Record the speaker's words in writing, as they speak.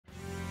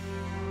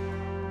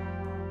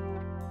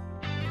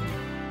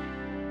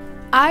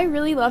I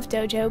really love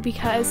Dojo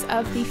because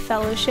of the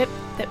fellowship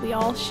that we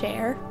all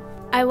share.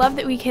 I love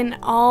that we can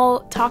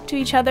all talk to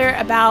each other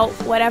about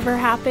whatever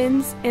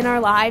happens in our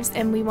lives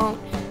and we won't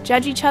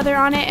judge each other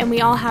on it, and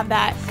we all have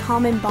that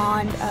common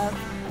bond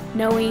of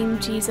knowing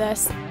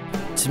Jesus.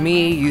 To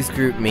me, youth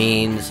group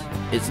means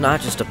it's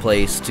not just a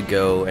place to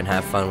go and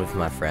have fun with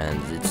my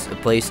friends. It's a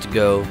place to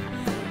go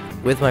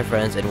with my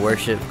friends and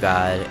worship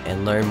God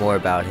and learn more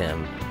about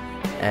Him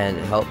and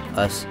help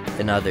us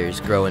and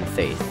others grow in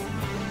faith.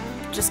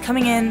 Just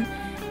coming in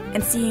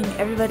and seeing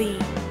everybody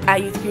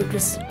at youth group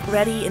just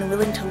ready and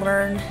willing to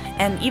learn,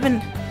 and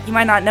even you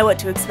might not know what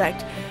to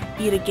expect,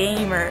 be it a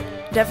game or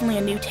definitely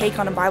a new take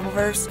on a Bible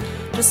verse,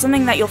 just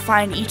something that you'll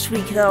find each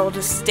week that'll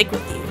just stick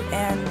with you,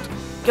 and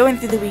going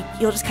through the week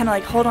you'll just kind of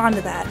like hold on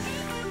to that.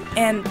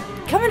 And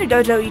coming to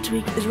Dojo each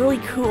week is really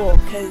cool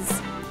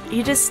because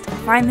you just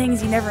find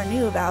things you never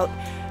knew about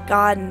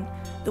God and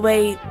the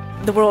way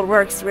the world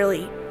works,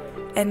 really.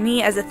 And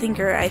me as a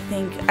thinker, I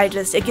think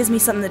it gives me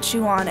something to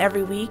chew on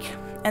every week.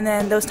 And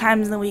then those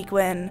times in the week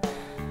when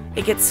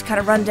it gets kind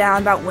of run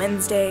down about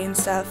Wednesday and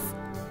stuff,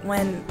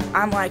 when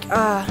I'm like,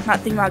 not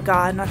thinking about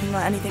God, not thinking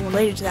about anything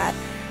related to that,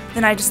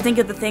 then I just think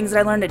of the things that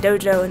I learned at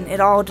Dojo, and it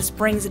all just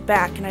brings it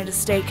back, and I just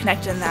stay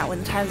connected in that when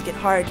the times get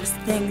hard, just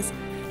things,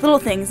 little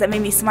things that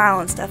made me smile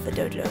and stuff at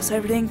Dojo. So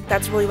everything,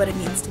 that's really what it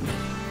means to me.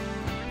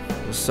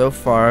 So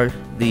far,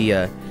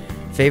 the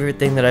favorite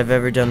thing that I've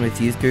ever done with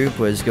youth group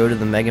was go to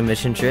the mega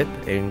mission trip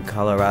in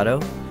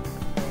Colorado.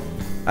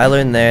 I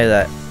learned there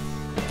that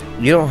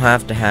you don't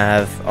have to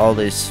have all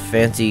this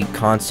fancy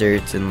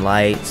concerts and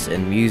lights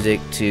and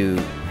music to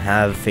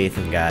have faith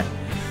in God.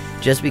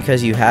 Just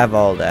because you have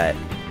all that,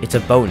 it's a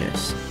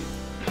bonus.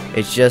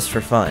 It's just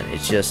for fun.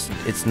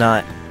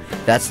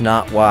 That's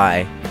not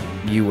why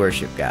you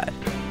worship God.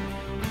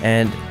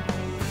 And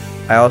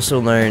I also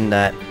learned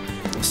that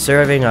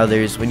serving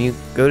others, when you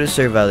go to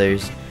serve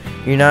others,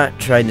 you're not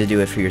trying to do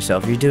it for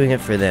yourself, you're doing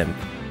it for them.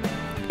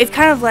 It's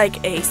kind of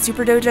like a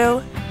super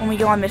dojo when we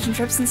go on mission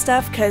trips and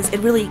stuff, because it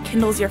really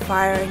kindles your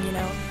fire and,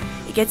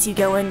 it gets you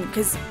going,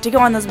 because to go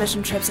on those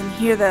mission trips and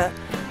hear the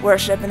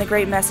worship and the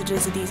great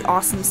messages of these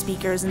awesome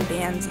speakers and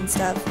bands and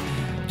stuff,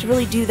 to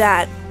really do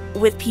that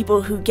with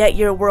people who get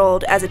your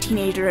world as a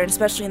teenager, and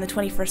especially in the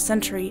 21st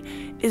century,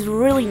 is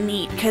really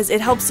neat because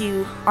it helps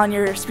you on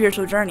your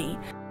spiritual journey.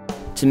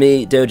 To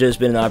me, Dojo's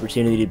been an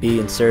opportunity to be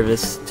in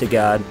service to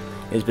God.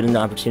 It's been an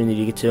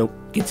opportunity to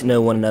get to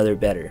know one another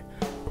better.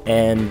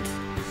 And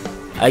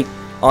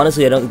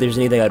honestly, I don't think there's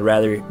anything I'd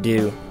rather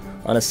do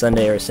on a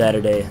Sunday or a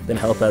Saturday than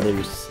help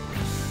others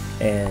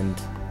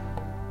and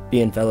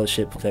be in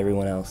fellowship with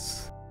everyone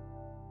else.